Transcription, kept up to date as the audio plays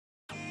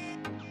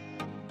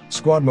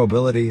Squad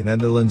Mobility, a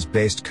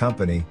Netherlands-based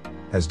company,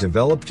 has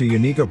developed a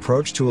unique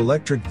approach to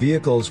electric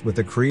vehicles with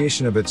the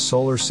creation of its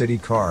Solar City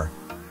car.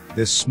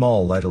 This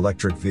small light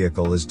electric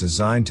vehicle is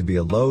designed to be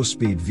a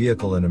low-speed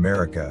vehicle in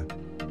America,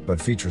 but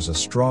features a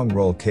strong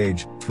roll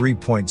cage,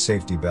 3-point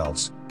safety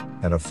belts,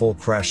 and a full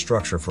crash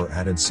structure for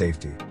added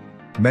safety.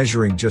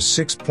 Measuring just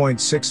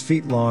 6.6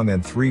 feet long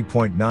and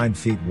 3.9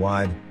 feet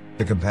wide,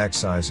 the compact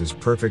size is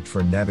perfect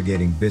for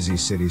navigating busy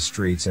city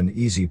streets and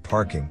easy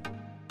parking.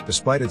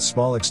 Despite its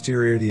small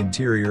exterior, the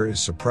interior is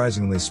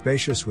surprisingly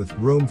spacious with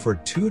room for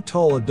 2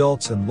 tall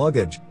adults and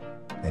luggage,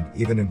 and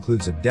even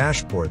includes a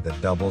dashboard that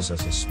doubles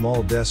as a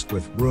small desk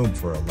with room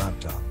for a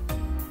laptop.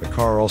 The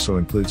car also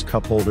includes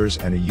cup holders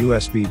and a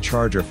USB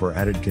charger for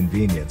added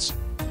convenience.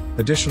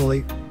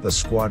 Additionally, the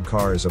Squad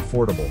car is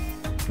affordable,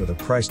 with a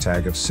price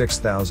tag of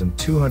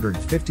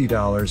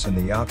 $6,250 and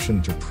the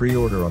option to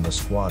pre-order on the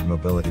Squad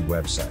Mobility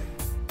website.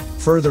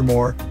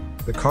 Furthermore,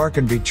 the car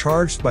can be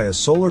charged by a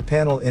solar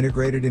panel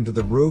integrated into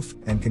the roof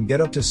and can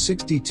get up to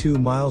 62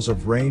 miles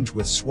of range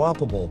with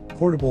swappable,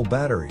 portable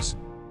batteries.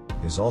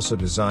 It is also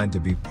designed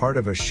to be part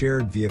of a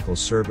shared vehicle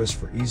service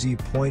for easy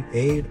point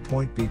A to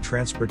point B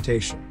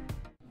transportation.